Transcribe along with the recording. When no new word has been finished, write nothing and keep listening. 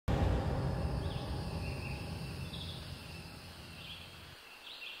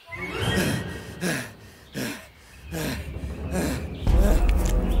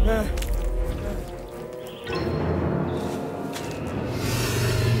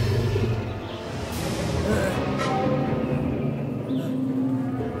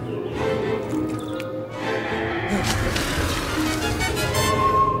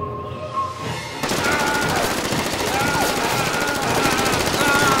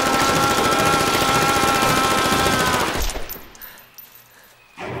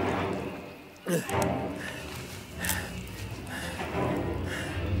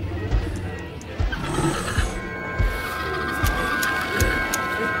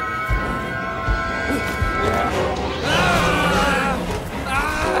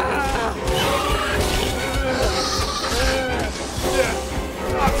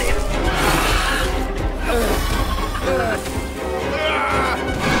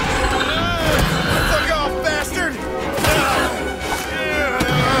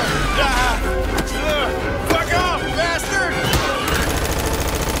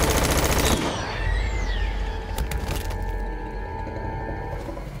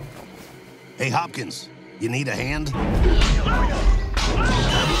Hey, Hopkins, you need a hand?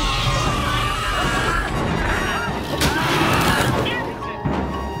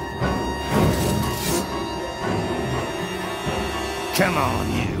 Come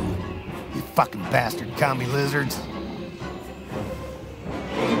on, you fucking bastard commie lizards.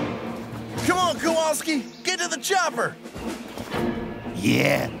 Come on, Kowalski, get to the chopper.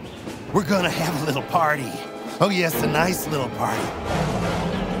 Yeah, we're gonna have a little party. Oh yes, a nice little party.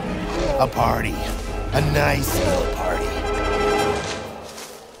 A party. A nice little party.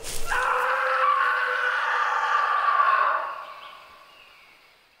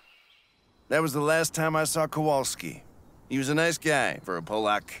 That was the last time I saw Kowalski. He was a nice guy for a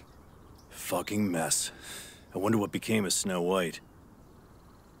Polak. Fucking mess. I wonder what became of Snow White.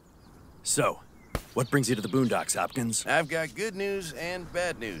 So, what brings you to the boondocks, Hopkins? I've got good news and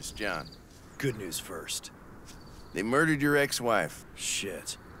bad news, John. Good news first. They murdered your ex-wife.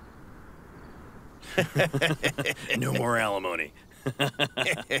 Shit. No more alimony.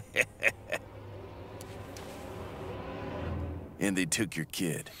 And they took your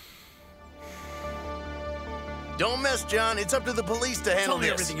kid. Don't mess, John. It's up to the police to handle Tell me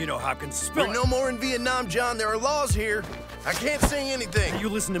this. everything you know, Hopkins. Spill We're it. no more in Vietnam, John. There are laws here. I can't say anything. You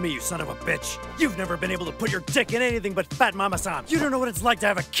listen to me, you son of a bitch. You've never been able to put your dick in anything but Fat Mama-san. You don't know what it's like to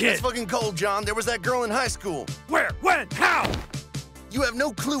have a kid. It's fucking cold, John. There was that girl in high school. Where? When? How? You have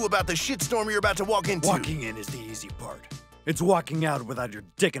no clue about the shitstorm you're about to walk into. Walking in is the easy part. It's walking out without your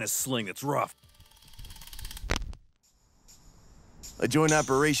dick in a sling that's rough. A joint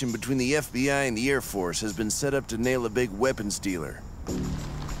operation between the FBI and the Air Force has been set up to nail a big weapons dealer.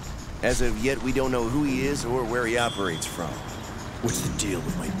 As of yet, we don't know who he is or where he operates from. What's the deal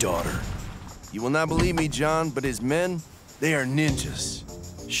with my daughter? You will not believe me, John, but his men, they are ninjas.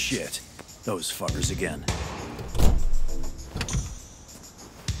 Shit. Those fuckers again.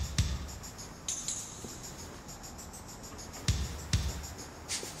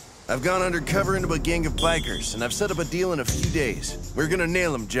 I've gone undercover into a gang of bikers, and I've set up a deal in a few days. We're gonna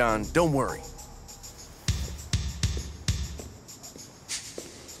nail him, John. Don't worry.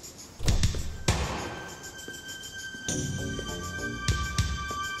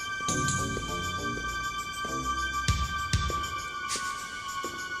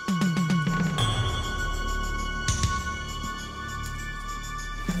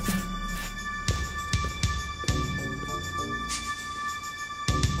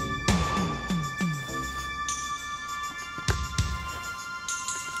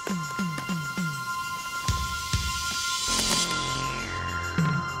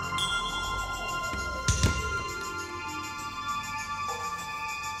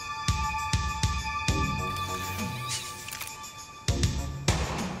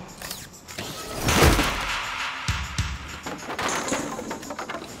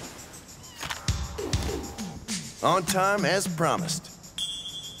 On time, as promised.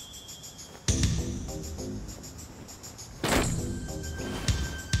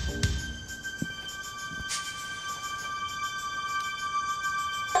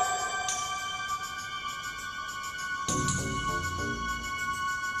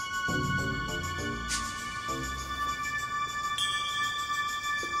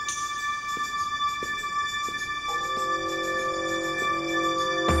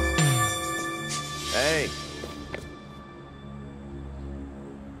 Hey.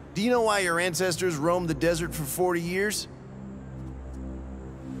 Do you know why your ancestors roamed the desert for 40 years?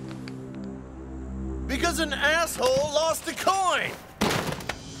 Because an asshole lost a coin!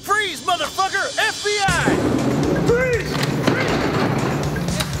 Freeze, motherfucker! FBI! Freeze!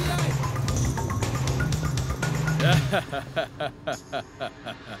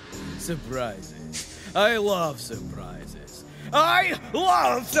 Surprises. I love surprises. I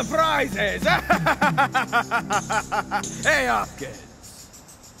love surprises! Hey, Hopkins.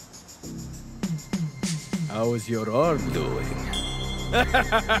 How is your arm doing?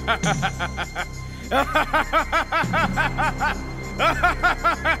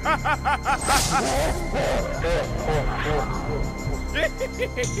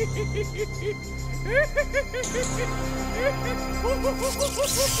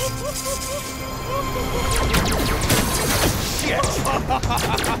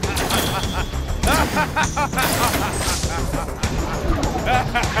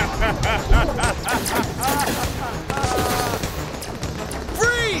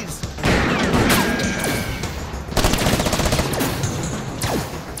 Freeze!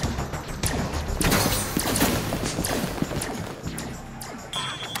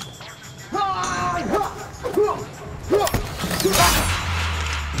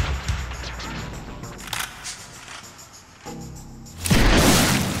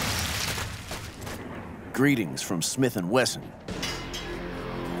 Greetings from Smith & Wesson.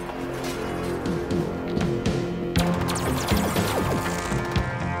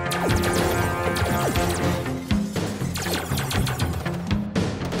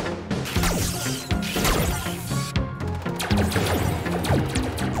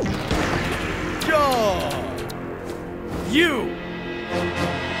 You